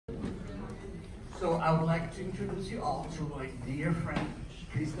So I would like to introduce you all to my dear friend,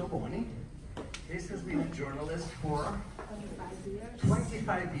 Chris Delboni. Chris has been a journalist for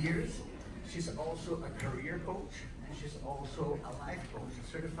 25 years. She's also a career coach, and she's also a life coach,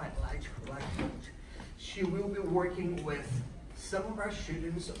 a certified life coach. She will be working with some of our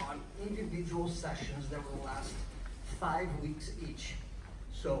students on individual sessions that will last 5 weeks each.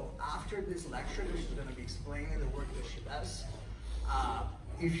 So after this lecture, she's going to be explaining the work that she does.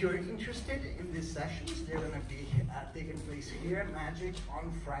 If you're interested in these sessions, they're going to be taking place here at M.A.G.I.C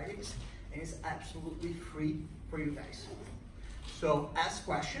on Fridays, and it's absolutely free for you guys. So ask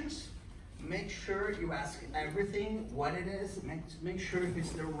questions. Make sure you ask everything, what it is. Make sure if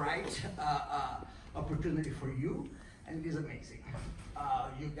it's the right opportunity for you, and it is amazing.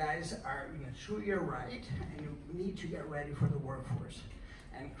 You guys are in a 2-year right, and you need to get ready for the workforce.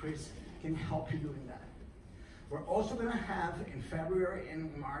 And Chris can help you doing that. We're also going to have in February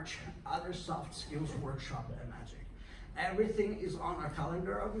and March other soft skills workshop at M.A.G.I.C. Everything is on our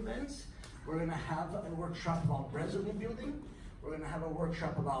calendar of events. We're going to have a workshop about resume building. We're going to have a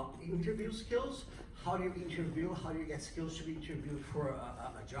workshop about interview skills. How do you interview? How do you get skills to be interviewed for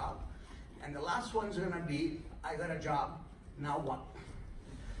a job? And the last one's going to be, I got a job, now what?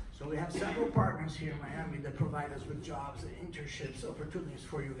 So we have several partners here in Miami that provide us with jobs, internships, opportunities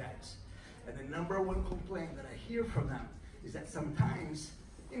for you guys. And the #1 complaint that I hear from them is that sometimes,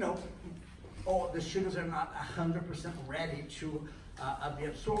 the students are not 100% ready to be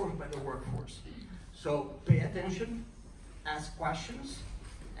absorbed by the workforce. So pay attention, ask questions,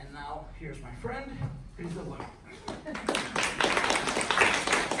 and now here's my friend, Chris Delboni.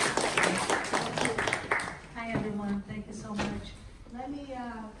 Hi everyone, thank you so much. Let me,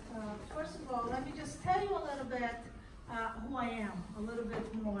 first of all, let me just tell you a little bit who I am, a little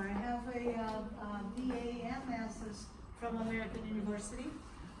bit more. I have a BA and Master's from American University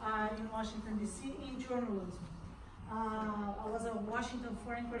in Washington, D.C. in journalism. I was a Washington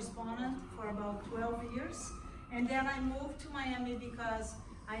foreign correspondent for about 12 years, and then I moved to Miami because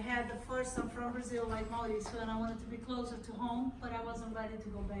I had the first, I'm from Brazil like Mauricio, and I wanted to be closer to home, but I wasn't ready to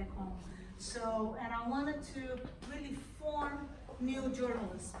go back home. So, and I wanted to really form new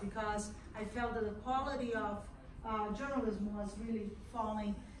journalists because I felt that the quality of journalism was really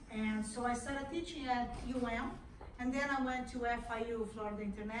falling. And so I started teaching at UM, and then I went to FIU, Florida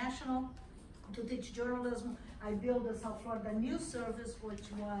International, to teach journalism. I built the South Florida News Service,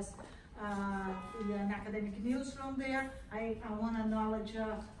 which was an academic newsroom there. I want to acknowledge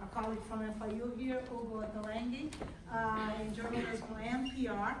a colleague from FIU here, Hugo Atalangi, in journalism and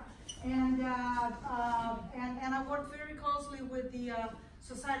PR. And I worked very closely with the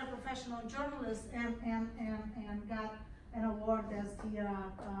Society of Professional Journalists and got an award as the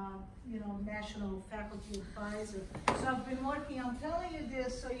National Faculty Advisor. So I've been working, I'm telling you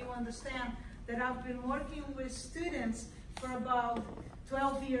this so you understand that I've been working with students for about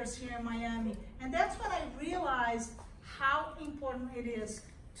 12 years here in Miami. And that's when I realized how important it is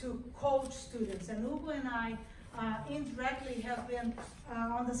to coach students. And Hugo and I indirectly have been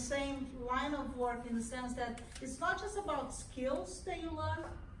on the same line of work in the sense that it's not just about skills that you learn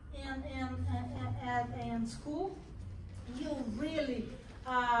in school. You really,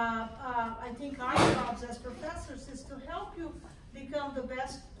 I think our jobs as professors is to help you become the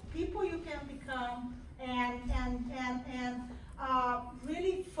best people you can become and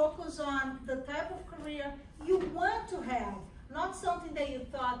really focus on the type of career you want to have, not something that you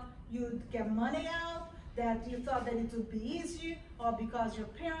thought you'd get money out, that you thought that it would be easy, or because your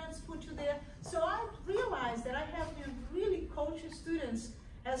parents put you there. So I realized that I have been really coaching students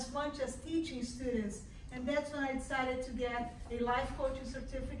as much as teaching students. And that's when I decided to get a life coaching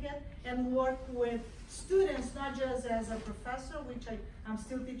certificate and work with students, not just as a professor, which I'm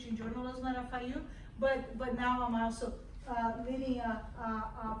still teaching journalism at FIU, but now I'm also leading a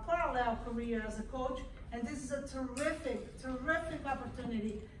parallel career as a coach. And this is a terrific, terrific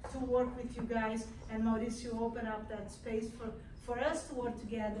opportunity to work with you guys. And Mauricio open up that space for us to work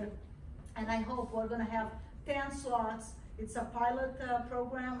together. And I hope we're going to have 10 slots. It's a pilot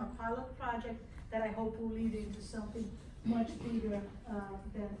program, a pilot project that I hope will lead into something much bigger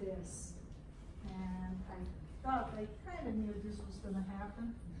than this. And I thought, I kind of knew this was going to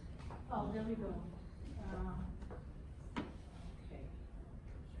happen. Oh, there we go.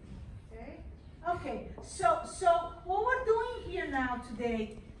 Okay, so what we're doing here now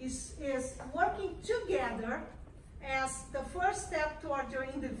today is working together as the first step toward your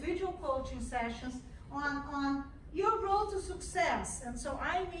individual coaching sessions on your road to success. And so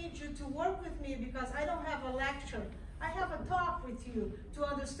I need you to work with me because I don't have a lecture I have a talk with you to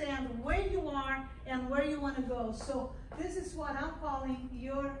understand where you are and where you want to go. So this is what I'm calling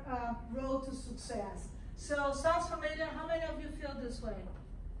your road to success. So sounds familiar? How many of you feel this way?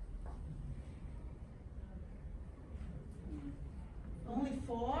 Only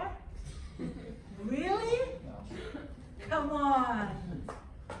 4? Really? Come on.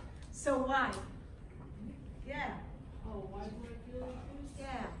 So why? Yeah. Oh, why do I feel like this?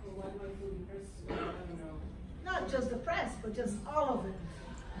 Yeah. Or why do I feel depressed? I don't know. Not just depressed, but just all of it.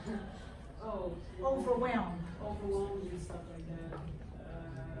 Oh. Overwhelmed. Overwhelmed and stuff like that.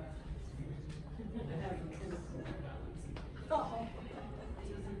 I have a chemical imbalance. Oh. It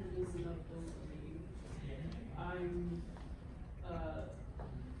doesn't produce enough dopamine. I'm,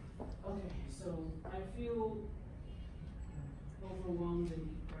 okay, so I feel overwhelmed and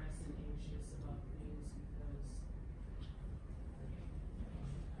depressed and anxious about things because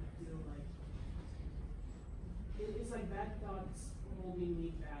I feel like it's like bad thoughts holding me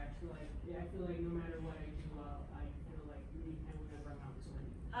back. Like I feel like no matter what I do, I feel like I will never amount to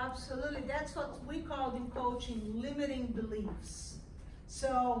anything. Absolutely. That's what we call in coaching limiting beliefs.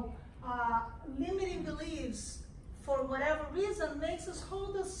 So limiting beliefs, for whatever reason, makes us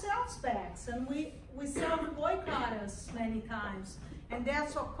hold ourselves back, and we self-boycott us many times. And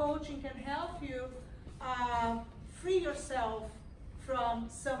that's what coaching can help you free yourself from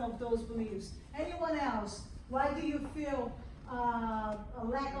some of those beliefs. Anyone else? Why do you feel a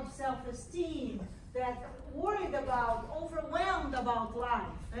lack of self-esteem, that worried about, overwhelmed about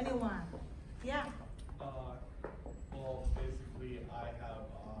life? Anyone? Yeah? Well, basically, I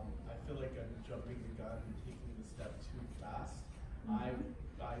feel like I'm jumping the gun and taking the step too fast.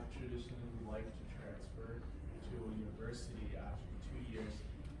 I traditionally like to transfer to a university after 2 years,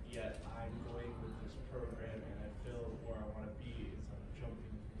 yet I'm going with this program and I feel where I want to be is I'm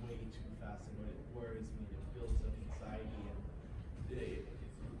jumping way too fast, and it worries me, it builds up anxiety, and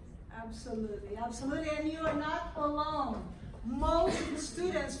Absolutely, absolutely, and you are not alone. Most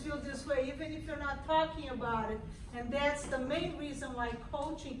students feel this way, even if you're not talking about it, and that's the main reason why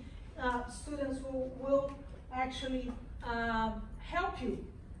coaching students will actually help you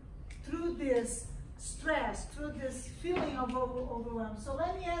through this stress, through this feeling of overwhelm. So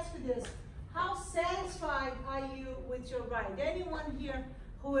let me ask you this: how satisfied are you with your ride? Anyone here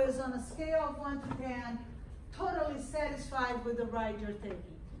who is on a scale of 1 to 10, totally satisfied with the ride you're taking?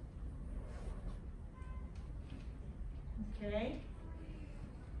 Okay.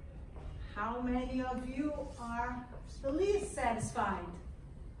 How many of you are the least satisfied?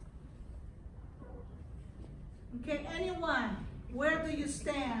 Okay, anyone, where do you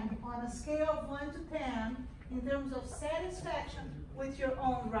stand on a scale of 1 to 10 in terms of satisfaction with your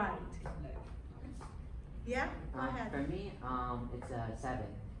own ride? Yeah, go ahead. For me, it's a 7.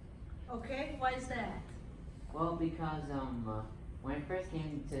 Okay, why is that? Well, because when I first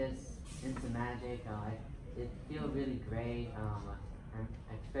came to into Magic, it feels really great. I'm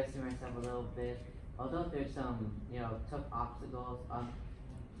expressing myself a little bit. Although there's some, tough obstacles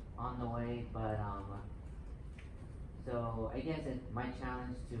on the way, but so I guess it's my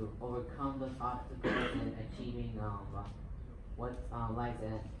challenge to overcome those obstacles and achieving what lies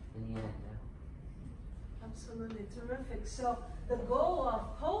in the end. Absolutely, terrific. So the goal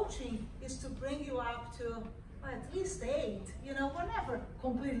of coaching is to bring you up to at least 8. We're never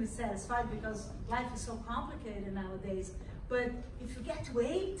completely satisfied because life is so complicated nowadays. But if you get to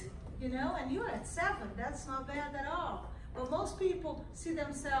 8, and you're at 7, that's not bad at all. But most people see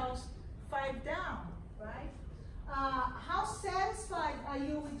themselves 5 down, right? How satisfied are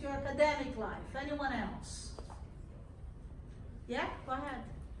you with your academic life? Anyone else? Yeah, go ahead,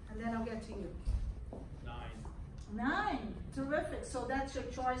 and then I'll get to you. 9. 9, terrific. So that's your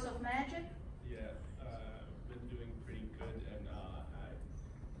choice of magic? Yeah, been doing pretty good, and I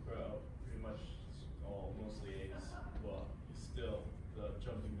pretty much mostly A's. Well, still the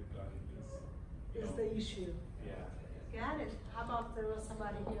jumping the gun is The issue. Yeah. Got it. How about there was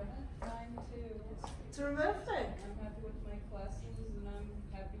somebody here? 9 too. Terrific. I'm happy with my classes and I'm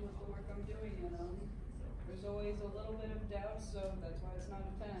happy with the work I'm doing, There's always a little bit of doubt, so that's why it's not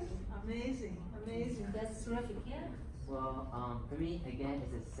a 10. Amazing, amazing. That's terrific. Yeah. Well, for me, again,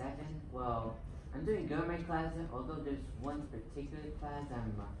 it's a 7. Well, I'm doing good in my classes, although there's one particular class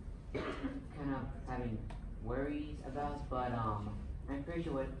I'm kind of having worries about, but I'm pretty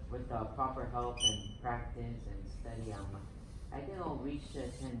sure with the proper help and practice and study, I think I'll reach the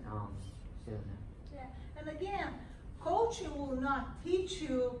 10 soon. Yeah. And again, coaching will not teach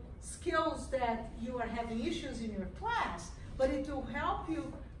you skills that you are having issues in your class, but it will help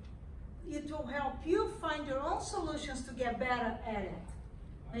you. It will help you find your own solutions to get better at it.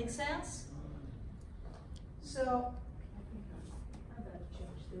 Make sense? So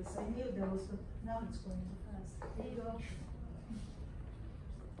this. I knew there was, now it's going too fast. There you go.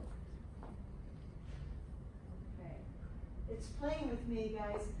 Okay. It's playing with me,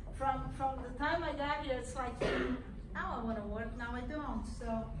 guys. From the time I got here, it's like, now I want to work, now I don't.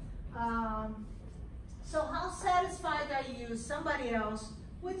 So how satisfied are you, somebody else,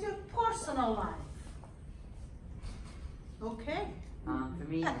 with your personal life? Okay. For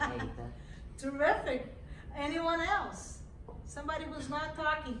me, I hate that. Terrific. Anyone else? Somebody who's not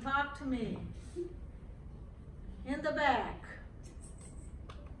talking, talk to me. In the back.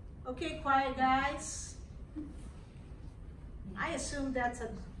 Okay, quiet guys. I assume that's a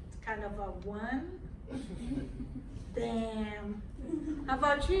kind of a 1. Damn. How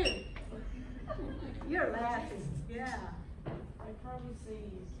about you? You're laughing. Yeah. I'd probably say,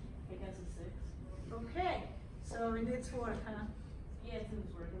 I guess a 6. Okay. So it needs work, huh? Yeah, it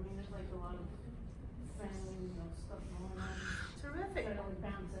needs work. I mean, there's like a lot of family, stuff going on. Terrific. I don't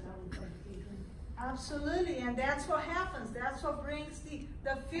balance it out with education. Absolutely, and that's what happens. That's what brings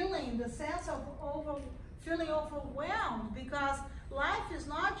the feeling, the sense of feeling overwhelmed, because life is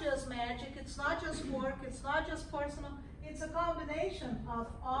not just magic, it's not just work, it's not just personal, it's a combination of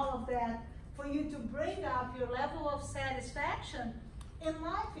all of that for you to bring up your level of satisfaction in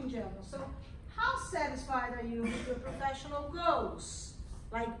life in general. So how satisfied are you with your professional goals?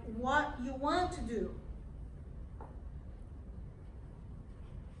 Like what you want to do?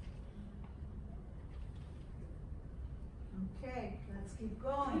 Okay, let's keep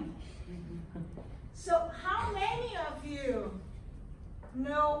going. So how many of you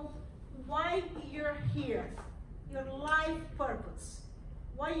know why you're here? Your life purpose.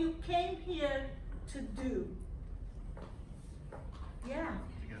 What you came here to do? Yeah.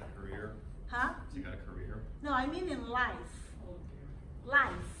 You got a career? Huh? You got a career? No, I mean in life.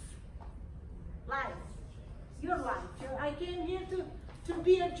 Life. Life. Your life. I came here to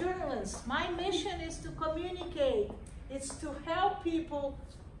be a journalist. My mission is to communicate. It's to help people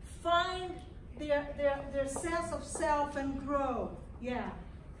find their sense of self and grow. Yeah.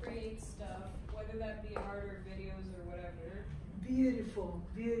 Create stuff, whether that be art or videos or whatever. Beautiful,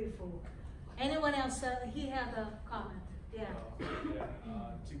 beautiful. Anyone else? He had a comment. Yeah.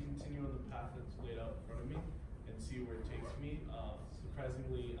 To continue on the path that's laid out in front of me and see where it takes me,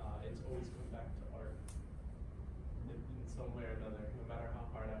 surprisingly, it's always come back to art in some way or another. No matter how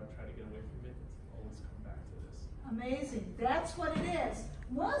hard I would try to get away from it, it's always come back to this. Amazing. That's what it is.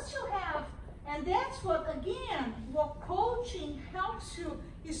 Once you have, and that's what, again, what coaching helps you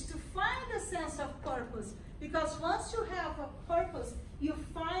is to find a sense of purpose. Because once you have a purpose, you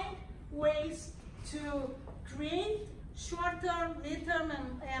find ways to create short-term, mid-term,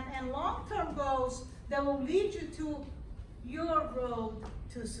 and long-term goals that will lead you to your road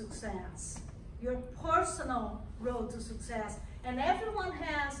to success, your personal road to success. And everyone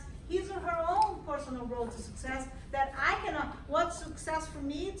has his or her own personal road to success that I cannot, what's success for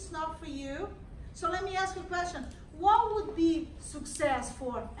me, it's not for you. So let me ask you a question. What would be success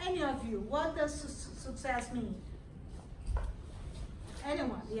for any of you? What does success mean?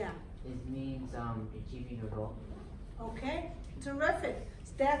 Anyone? Yeah. It means achieving a goal. Okay, terrific.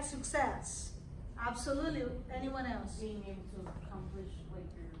 That's success. Absolutely. Anyone else? Being able to accomplish like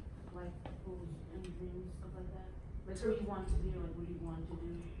your life goals and dreams, stuff like that. Like what you want to do, like what you want to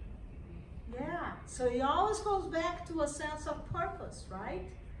do. Yeah. So it always goes back to a sense of purpose, right?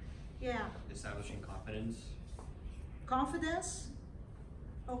 Yeah. Establishing confidence. Confidence.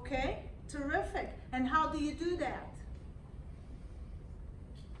 Okay, terrific. And how do you do that?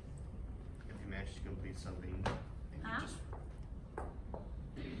 If you manage to complete something and you just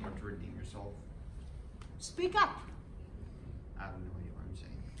want to redeem yourself. Speak up. I have no idea what I'm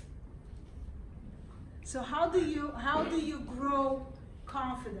saying. So how do you grow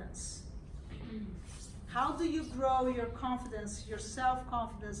confidence? How do you grow your confidence, your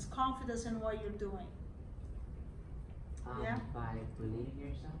self-confidence, confidence in what you're doing? Yeah. By believing in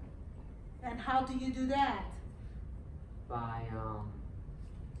yourself. And how do you do that? By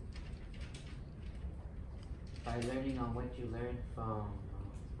learning on what you learned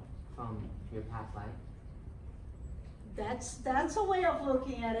from your past life. That's a way of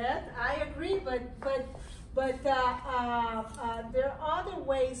looking at it. I agree, but there are other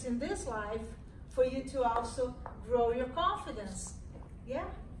ways in this life for you to also grow your confidence. Yeah.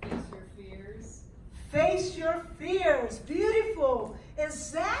 Face your fears. Face your fears. Beautiful.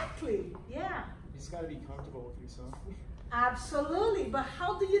 Exactly. Yeah. You just gotta be comfortable with yourself. Absolutely. But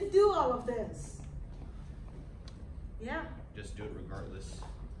how do you do all of this? Yeah. Just do it regardless.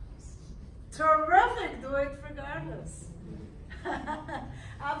 Terrific. Do it regardless.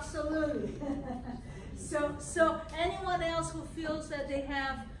 Absolutely. So anyone else who feels that they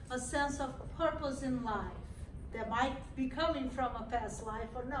have a sense of purpose in life, that might be coming from a past life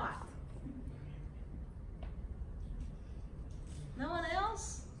or not? No one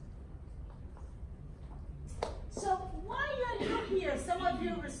else? So why are you here? Some of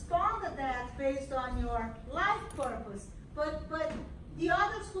you responded that based on your life purpose, but the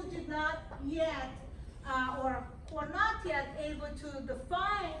others who did not yet or were not yet able to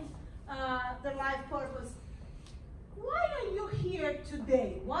define the life purpose, why are you here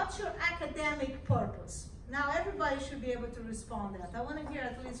today? What's your academic purpose? Now everybody should be able to respond to that. I want to hear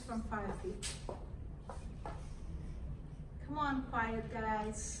at least from 5 people. Come on, quiet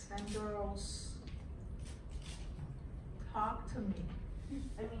guys and girls. Talk to me.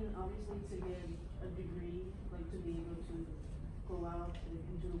 I mean, obviously to get a degree, like to be able to go out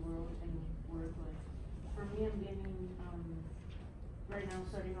into the world and work. Like for me, I'm getting right now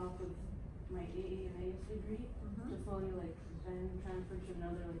starting off with my M.A.G.I.C degree to fully like then transfer to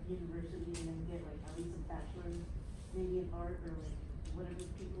another like university and then get like at least a bachelor's, maybe in art or like whatever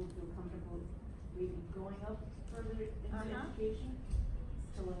people feel comfortable maybe going up further into education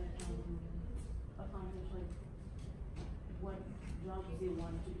to like accomplish like what jobs they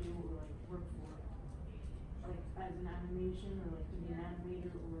want to do or like work for, like as an animation or like to be an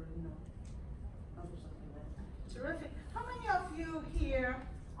animator or other stuff like that. Terrific. How many of you here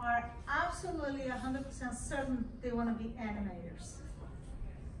are absolutely 100% certain they want to be animators?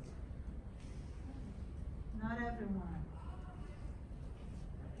 Not everyone.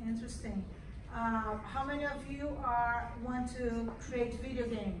 Interesting. How many of you want to create video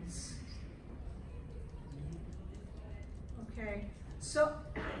games? Okay, so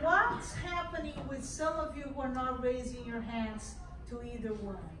what's happening with some of you who are not raising your hands to either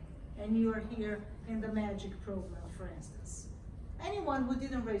one, and you are here in the MAG.I.C program, for instance? Anyone who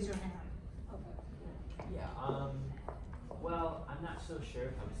didn't raise your hand? Okay. Yeah, well, I'm not so sure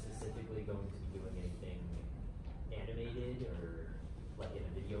if I'm specifically going to be doing anything animated or like in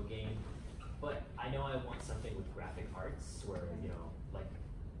a video game, but I know I want something with graphic arts where, like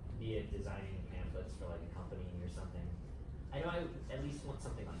be it designing pamphlets for like a company or something. I know I at least want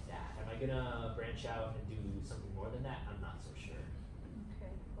something like that. Am I gonna branch out and do something more than that? I'm not so sure. Okay,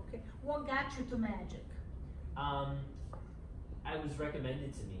 okay. What got you to MAG.I.C? I was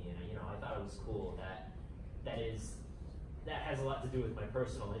recommended to me, and I thought it was cool. That has a lot to do with my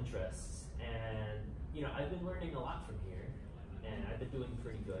personal interests, and I've been learning a lot from here, and I've been doing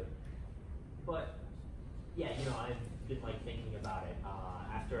pretty good. But yeah, I've been like thinking about it.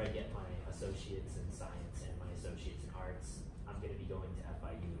 After I get my associates in science and my associates in arts, I'm going to be going to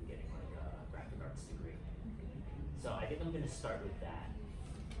FIU and getting like a graphic arts degree. So I think I'm going to start with that,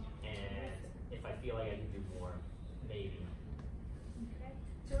 and if I feel like I can do more, maybe. Okay,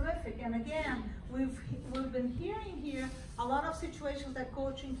 terrific. And again, we've been hearing here a lot of situations that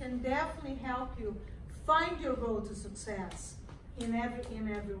coaching can definitely help you find your road to success in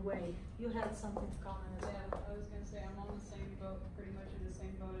every way. You had something to comment as Yeah, well. I was gonna say I'm on the same boat, pretty much in the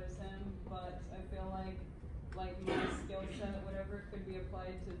same boat as him, but I feel like my skill set, whatever, could be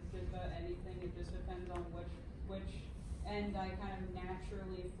applied to just about anything. It just depends on which end I kind of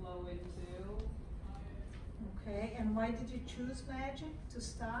naturally flow into. Okay, and why did you choose MAG.I.C to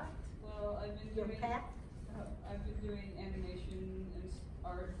start? Well, I've been Your doing path? I've been doing animation and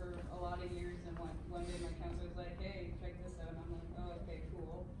art for a lot of years, and one day my counselor was like, "Hey, check this out," and I'm like, "Oh, okay,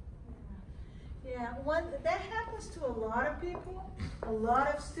 cool." Yeah, that happens to a lot of people, a lot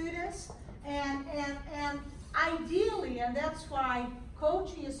of students, and ideally, and that's why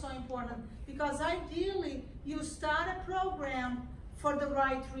coaching is so important, because ideally you start a program for the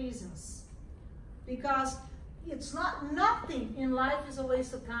right reasons. Because it's nothing in life is a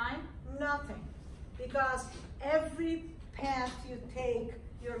waste of time, nothing. Because every path you take,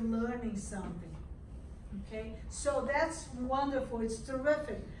 you're learning something, okay? So that's wonderful, it's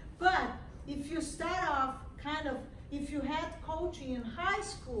terrific. But if you start off if you had coaching in high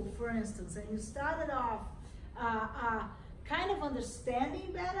school, for instance, and you started off kind of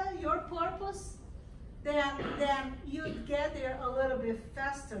understanding better your purpose, then you'd get there a little bit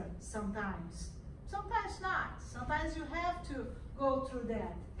faster sometimes. Sometimes not. Sometimes you have to go through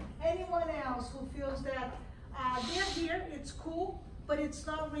that. Anyone else who feels that they're here, it's cool, but it's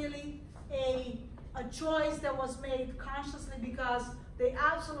not really a choice that was made consciously because they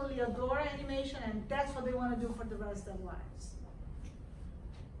absolutely adore animation and that's what they want to do for the rest of their lives.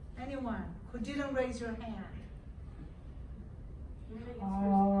 Anyone who didn't raise your hand?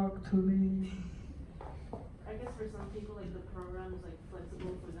 Talk to me. I guess for some people, like the program is like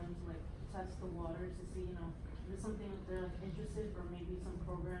flexible for them to like test the waters to see, if there's something that they're interested, or maybe some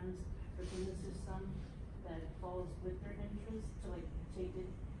programs within the system that falls with their interest to like take it,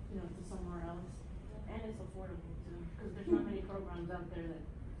 you know, to somewhere else. And it's affordable too, because there's not many programs out there that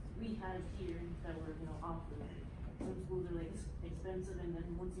we have here that were, you know, offered. Some schools are like expensive, and then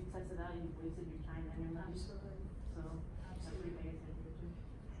once you test it out, you've wasted your time and your money. Absolutely. So that's what we pay attention to.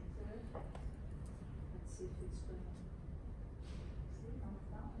 Good. Let's see if it's good. See, I'm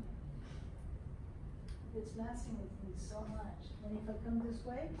found it. It's messing with me so much. And if I come this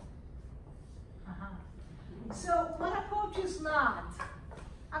way, So what a coach is not.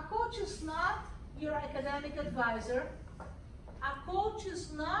 A coach is not your academic advisor. A coach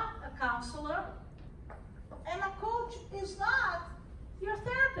is not a counselor. And a coach is not your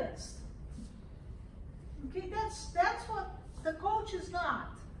therapist. Okay, that's what the coach is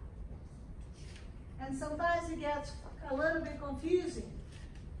not. And sometimes it gets a little bit confusing.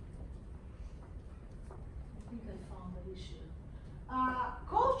 I think I found the issue.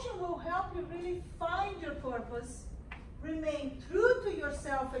 Coaching will help you really find your purpose, remain true to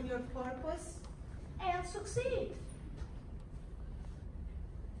yourself and your purpose, and succeed.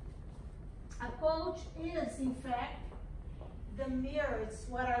 A coach is, in fact, the mirror. It's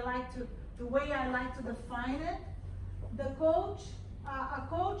what I like to, the way I like to define it. The coach, a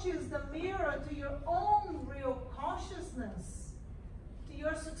coach is the mirror to your own real consciousness, to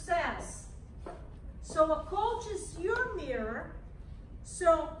your success. So a coach is your mirror.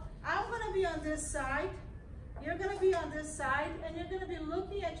 So I'm going to be on this side, you're going to be on this side, and you're going to be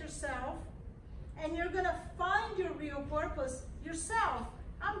looking at yourself, and you're going to find your real purpose yourself.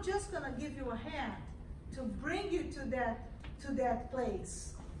 I'm just going to give you a hand to bring you to that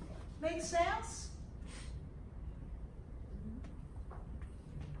place. Make sense?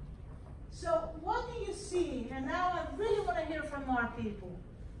 So what do you see? And now I really want to hear from more people.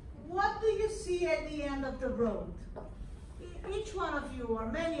 What do you see at the end of the road? Each one of you, or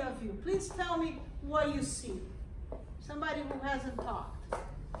many of you, please tell me what you see. Somebody who hasn't talked.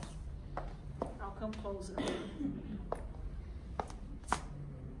 I'll come closer.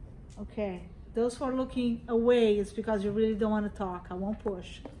 Okay, those who are looking away is because you really don't want to talk. I won't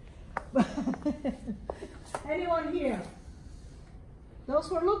push. Anyone here? Those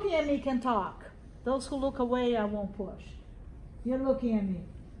who are looking at me can talk. Those who look away, I won't push. You're looking at me.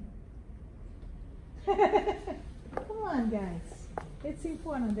 Come on, guys. It's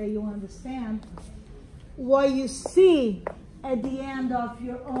important that you understand what you see at the end of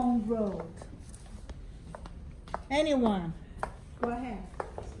your own road. Anyone? Go ahead.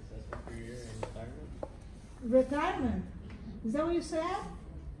 Successful career and Retirement? Is that what you said?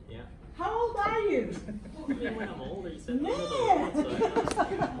 Yeah. How old are you? When I'm older, you said Man!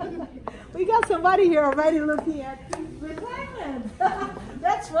 We got somebody here already looking at retirement.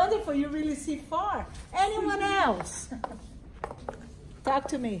 That's wonderful. You really see far. Anyone else? Talk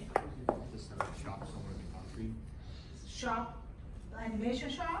to me. Just have a shop somewhere in the country. Shop? Animation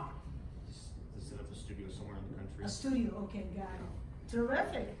shop? Just to set up a studio somewhere in the country. A studio. Okay, got it.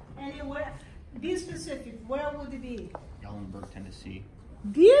 Terrific. Anywhere? Be specific. Where would it be? Gallenberg, Tennessee.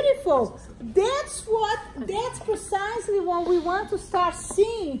 Beautiful. That's precisely what we want to start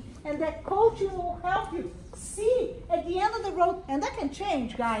seeing, and that coaching will help you see at the end of the road. And that can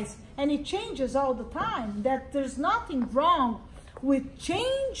change, guys, and it changes all the time. That there's nothing wrong with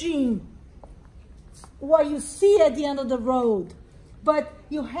changing what you see at the end of the road, but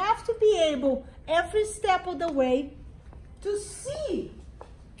you have to be able every step of the way to see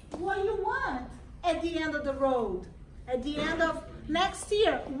what you want at the end of the road, at the end of next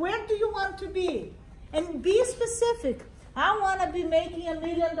year. Where do you want to be? And be specific. I want to be making $1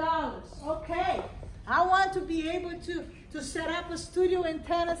 million. Okay. I want to be able to set up a studio in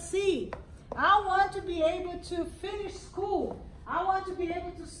Tennessee. I want to be able to finish school. I want to be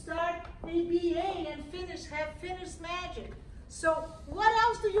able to start a BA and have finished M.A.G.I.C. So what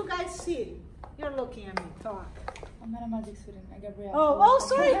else do you guys see? You're looking at me. Talk. I'm not a magic student. I got real. Oh,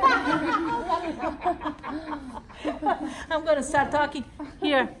 sorry. I'm going to start talking.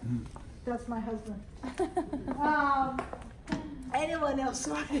 Here. That's my husband. Anyone else?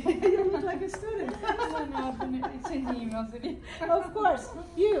 Sorry. You look like a student. No, I'm sending emails with you. Of course.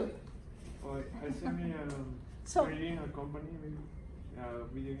 You. Oh, I see me creating a company, maybe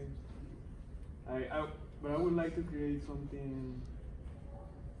video games. But I would like to create something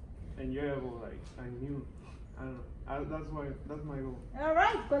enjoyable, like and new. I don't know. That's my goal. All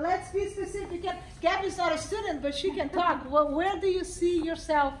right, but let's be specific. Gabby's not a student, but she can talk. Well, where do you see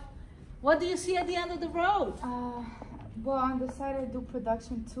yourself? What do you see at the end of the road? Well, on the side I do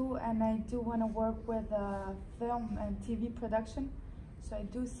production too, and I do want to work with film and TV production. So I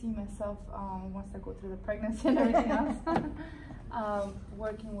do see myself, once I go through the pregnancy and everything else,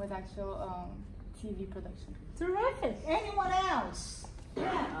 working with actual TV production. Terrific. Anyone else?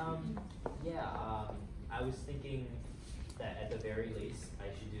 Yeah. I was thinking that at the very least, I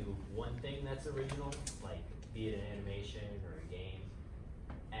should do one thing that's original, like be it an animation or a game.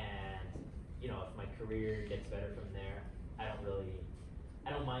 And, you know, if my career gets better from there, I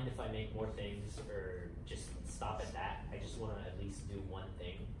don't mind if I make more things or just stop at that. I just want to at least do one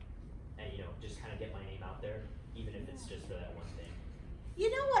thing and, you know, just kind of get my name out there, even if it's just for that one thing.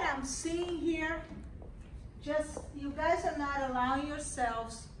 You know what I'm seeing here? Just, you guys are not allowing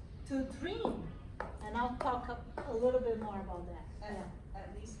yourselves to dream. And I'll talk a little bit more about that.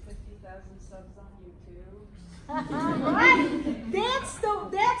 At least 50,000 subs on YouTube. Right. That's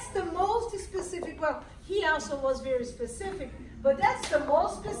the most specific. Well, he also was very specific, but that's the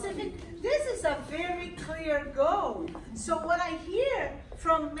most specific. This is a very clear goal. So what I hear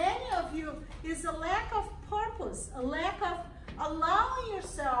from many of you is a lack of purpose, a lack of allowing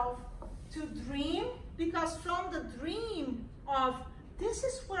yourself to dream, because from the dream of this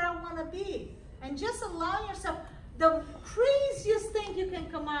is where I want to be, and just allowing yourself the craziest thing you can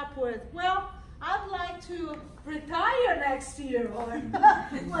come up with. Well, I'd like to retire next year or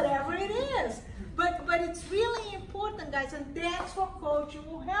whatever it is. But it's really important, guys, and that's what coaching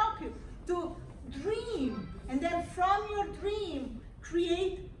will help you to dream. And then from your dream,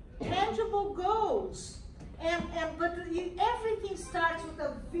 create tangible goals. But everything starts with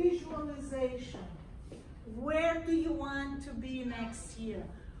a visualization. Where do you want to be next year?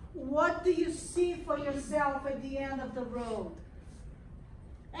 What do you see for yourself at the end of the road?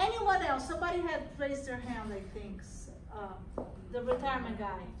 Anyone else? Somebody had raised their hand, I think. The retirement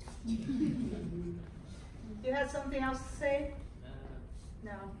guy. You had something else to say?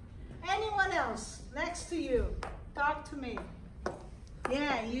 No. Anyone else next to you? Talk to me.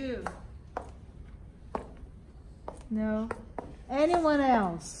 Yeah, you. No. Anyone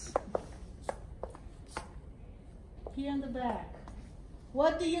else? Here in the back.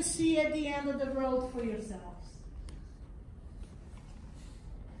 What do you see at the end of the road for yourselves?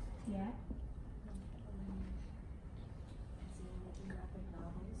 Yeah?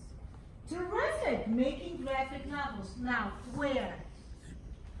 Terrific! Making graphic novels. Now, where?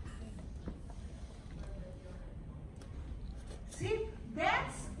 See,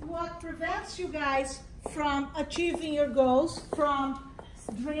 that's what prevents you guys from achieving your goals, from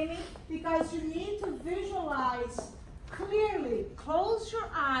dreaming, because you need to visualize clearly. Close your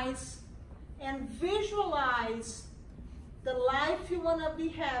eyes and visualize the life you want to be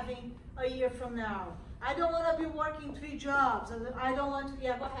having a year from now. I don't want to be working 3 jobs. I don't want to,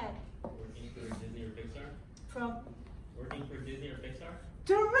 yeah, go ahead. Working for Disney or Pixar? From? Working for Disney or Pixar?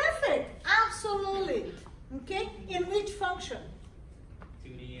 Terrific, absolutely. Okay, in which function?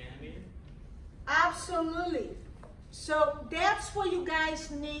 2D animated? Absolutely. So that's what you guys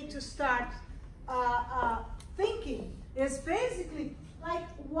need to start thinking. Is basically like,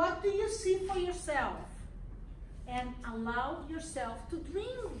 what do you see for yourself? And allow yourself to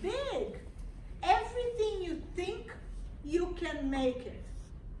dream big. Everything you think, you can make it.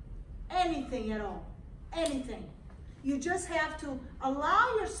 Anything at all. Anything. You just have to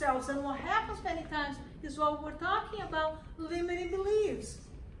allow yourselves, and what happens many times is what we're talking about, limiting beliefs.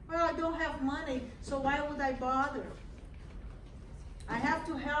 Well, I don't have money, so why would I bother? I have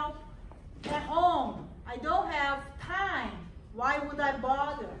to help at home. I don't have time. Why would I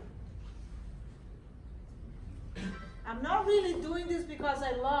bother? I'm not really doing this because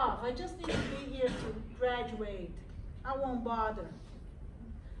I love. I just need to be here to graduate. I won't bother.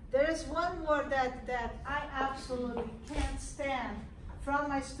 There is one word that I absolutely can't stand from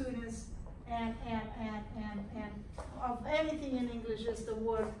my students and of anything in English is the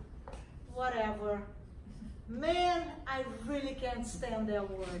word whatever. Man, I really can't stand that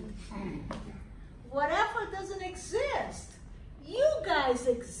word. Whatever doesn't exist. You guys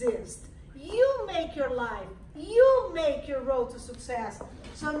exist. You make your life. You make your road to success.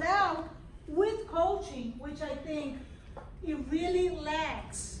 So now, with coaching, which I think it really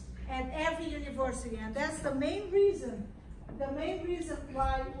lacks at every university, and that's the main reason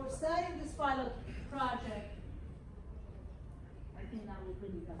why we're starting this pilot project. I think now we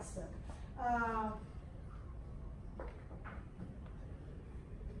really got stuck.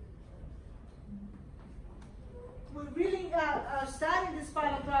 We really are starting this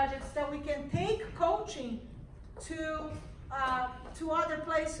pilot project so that we can take coaching to other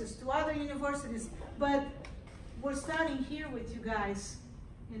places, to other universities. But we're starting here with you guys,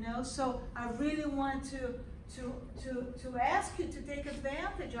 you know. So I really want to ask you to take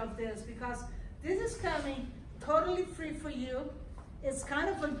advantage of this, because this is coming totally free for you. It's kind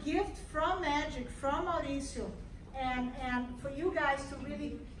of a gift from MAG.I.C, from Mauricio, and for you guys to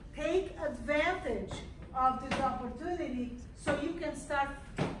really take advantage of this opportunity so you can start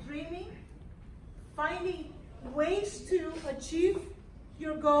dreaming, finding ways to achieve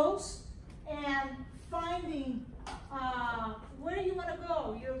your goals, and finding where you want to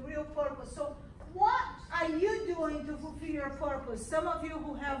go, your real purpose. So what are you doing to fulfill your purpose? Some of you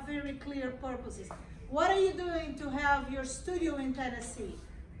who have very clear purposes. What are you doing to have your studio in Tennessee?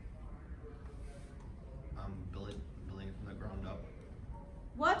 Building it from the ground up.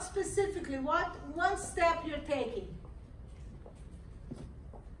 What specifically, what one step you're taking?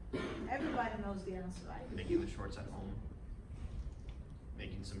 Everybody knows the answer, right? Making the shorts at home.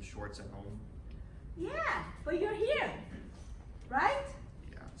 Making some shorts at home. Yeah, but you're here, right?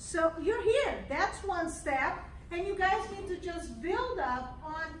 Yeah. So you're here, that's one step, and you guys need to just build up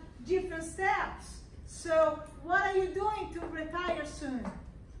on different steps. So what are you doing to retire soon?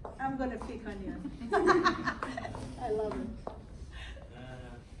 I'm gonna pick on you. I love it.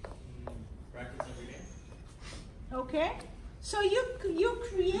 Practice every day. Okay? So you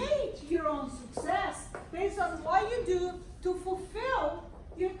create your own success based on what you do to fulfill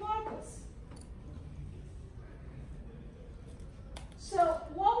your purpose. So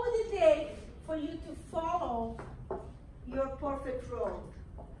what would it take for you to follow your perfect road?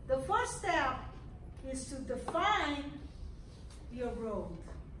 The first step is to define your road,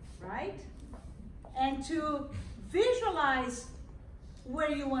 right? And to visualize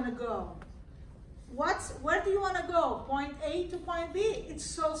where you want to go. Where do you want to go? Point A to point B? It's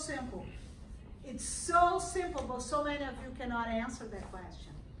so simple. It's so simple, but so many of you cannot answer that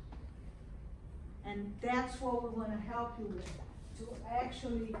question. And that's what we want to help you with, to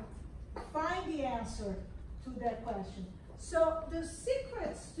actually find the answer to that question. So the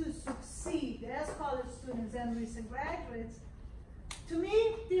secrets to succeed as college students and recent graduates, to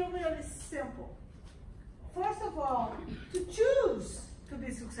me, they're really simple. First of all, to choose to be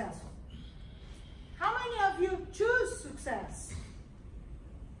successful. How many of you choose success?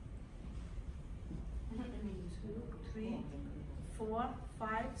 2, 3, 4,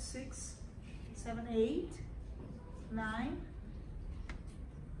 5, 6, 7, 8, 9,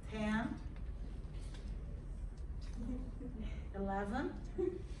 10, 11.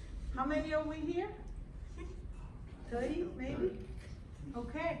 How many are we here? 30, maybe?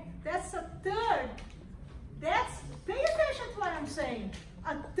 Okay, that's a third. Pay attention to what I'm saying.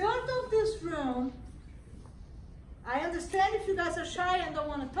 A third of this room, I understand if you guys are shy and don't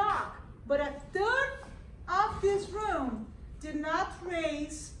want to talk, but a third of this room did not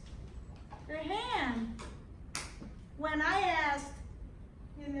raise their hand when I asked,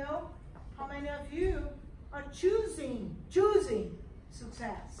 how many of you are choosing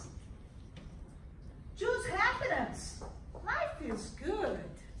success? Choose happiness. Life is good.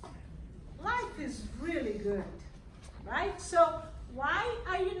 Life is really good, right? So why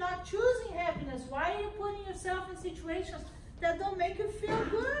are you not choosing happiness? Why are you putting yourself in situations that don't make you feel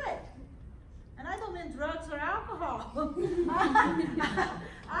good? And I don't mean drugs or alcohol.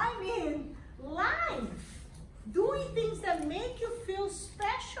 I mean life. Doing things that make you feel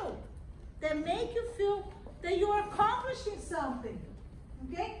special, that make you feel that you are accomplishing something.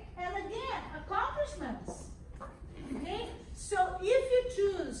 Okay? And again, accomplishments. Okay? So if you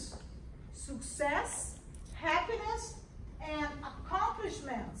choose success, happiness, and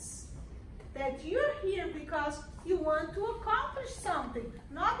accomplishments, that you're here because you want to accomplish something,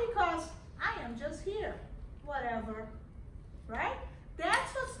 not because I am just here, whatever, right?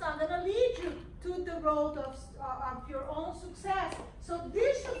 That's what's not going to lead you to the road of your own success. So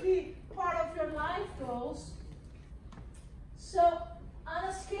this should be part of your life goals. So on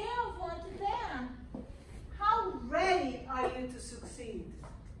a scale of 1 to 10, how ready are you to succeed?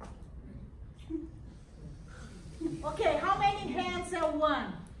 Okay, how many hands at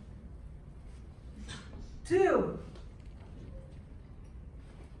 1? 2?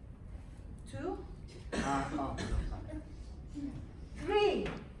 2? 3?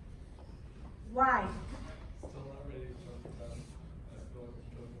 Why? Still not ready to jump the gun. I feel like I'm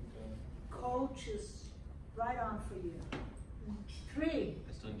jumping the gun. Coaches, right on for you. 3?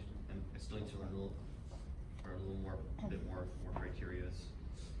 I still need to run a little more, a bit more criteria.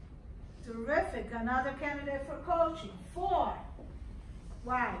 Terrific, another candidate for coaching. 4?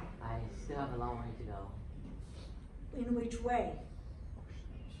 Why? I still have a long way to go. In which way?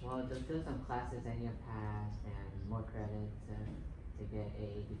 Well, there's still some classes I need to pass and more credits to get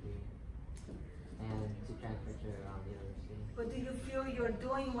a degree and to transfer to the university. But do you feel you're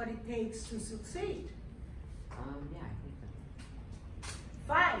doing what it takes to succeed? Yeah, I think so.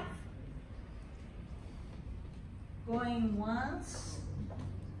 5? Going once,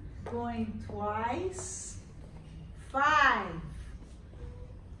 going twice. 5.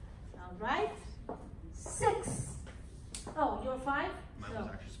 right? 6. Oh, you're 5? Mine was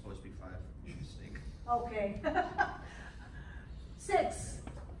actually supposed to be 5. Mistake. Okay. 6.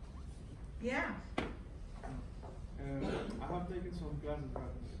 Yeah. I have taken some classes,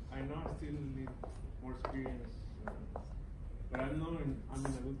 but I know I still need more experience. But I'm in a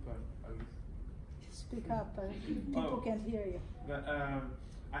good part, at least. Speak up, people can't hear you. But,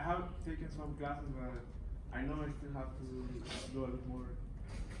 I have taken some classes, but I know I still have to do a little more to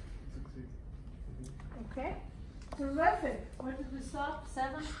succeed. Okay, terrific. Where did we stop?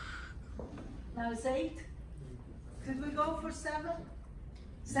 7? Now it's 8. Did we go for 7?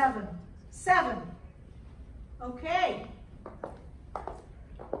 7. 7. Okay.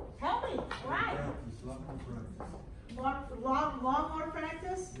 Tell me, why? Long more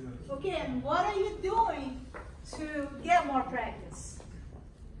practice? Yes. Okay, and what are you doing to get more practice?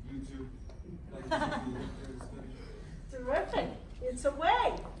 YouTube. Terrific. It's a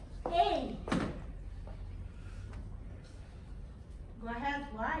way. Hey. Go ahead,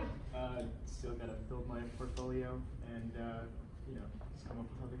 why? Still gotta build my portfolio and, you know, just come up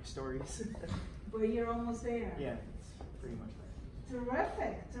with other stories. But you're almost there. Yeah, it's pretty much there.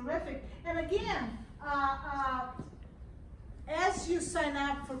 Terrific, terrific. And again, as you sign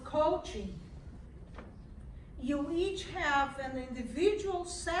up for coaching, you each have an individual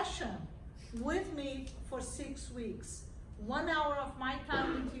session with me for 6 weeks. 1 hour of my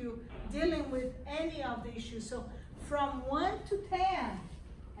time with you dealing with any of the issues. So from 1 to 10,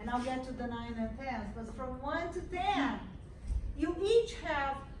 and I'll get to the 9 and 10s, but from 1 to 10, you each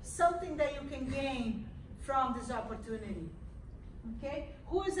have something that you can gain from this opportunity. Okay?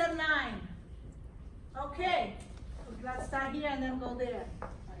 Who is at 9? Okay. Let's start here and then go there.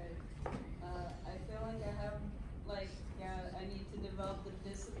 I feel like I have, I need to develop the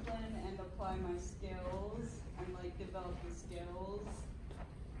discipline and apply my skills and, develop the skills.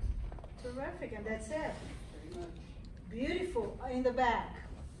 Terrific, and that's it. Pretty much. Beautiful. In the back.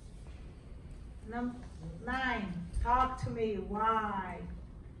 9. Talk to me. Why?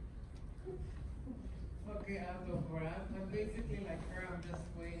 Okay, I'll go for it. I'm basically like her. I'm just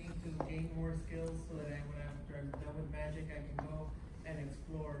waiting to gain more skills so that after I'm done with magic, I can go and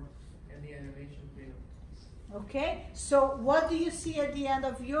explore in the animation field. Okay, so what do you see at the end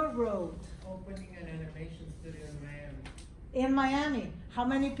of your road? Opening an animation studio in Miami. In Miami. How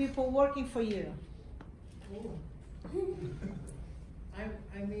many people working for you? Oh. I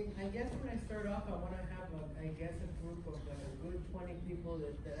guess when I start off, I want to have a group of a good 20 people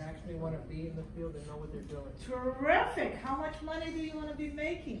that actually want to be in the field and know what they're doing. Terrific. How much money do you want to be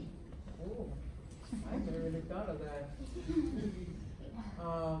making? Oh, I never really thought of that.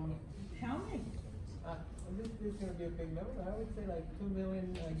 Tell me. This is going to be a big number. I would say like $2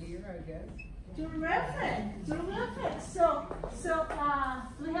 million a year, I guess. Terrific. Terrific. So,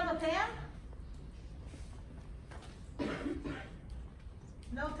 do we have a 10?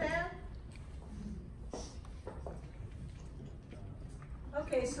 No 10?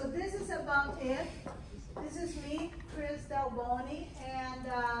 Okay, so this is about it. This is me, Chris Delboni, and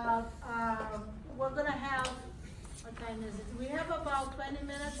we're gonna have, what time is it? We have about 20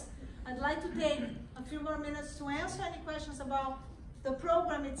 minutes. I'd like to take a few more minutes to answer any questions about the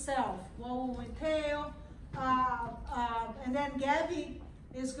program itself, what will entail, and then Gabby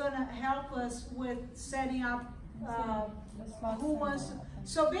is gonna help us with setting up who wants to.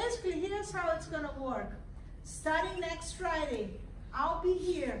 So basically, here's how it's gonna work. Starting next Friday, I'll be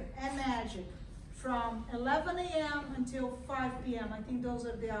here at MAG.I.C from 11 a.m. until 5 p.m. I think those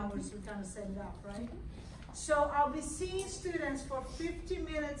are the hours we kind of set it up, right? So I'll be seeing students for 50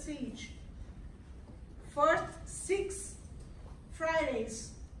 minutes each. First 6 Fridays,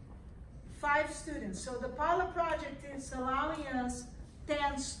 5 students. So the pilot project is allowing us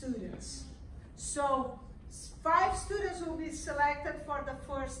 10 students. So 5 students will be selected for the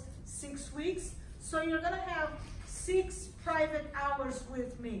first 6 weeks. So you're gonna have 6 private hours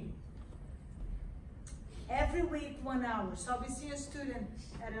with me. Every week, 1 hour. So I'll be seeing a student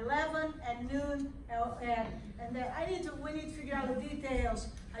at 11, at noon, and then we need to figure out the details.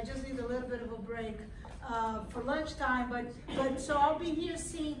 I just need a little bit of a break for lunchtime, but so I'll be here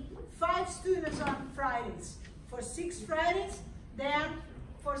seeing 5 students on Fridays. For 6 Fridays, then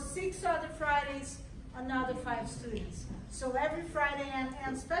for 6 other Fridays, another 5 students. So every Friday,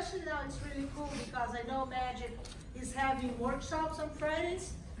 and especially now it's really cool because I know MAG.I.C is having workshops on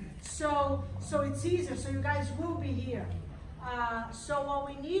Fridays. So it's easier, so you guys will be here. So what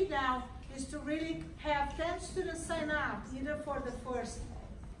we need now is to really have 10 students sign up, either for the first,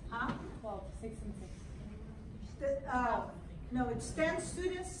 12, 6 and 6. No, it's 10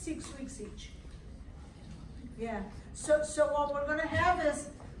 students, 6 weeks each. Yeah, so what we're gonna have is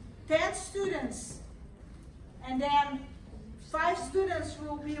 10 students, and then 5 students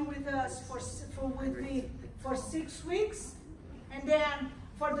will be with us with me for 6 weeks, and then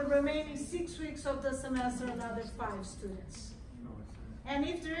for the remaining 6 weeks of the semester, another 5 students. And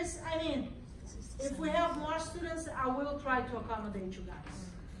if there is, I mean, if we have more students, I will try to accommodate you guys.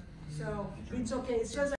 So it's okay. It's just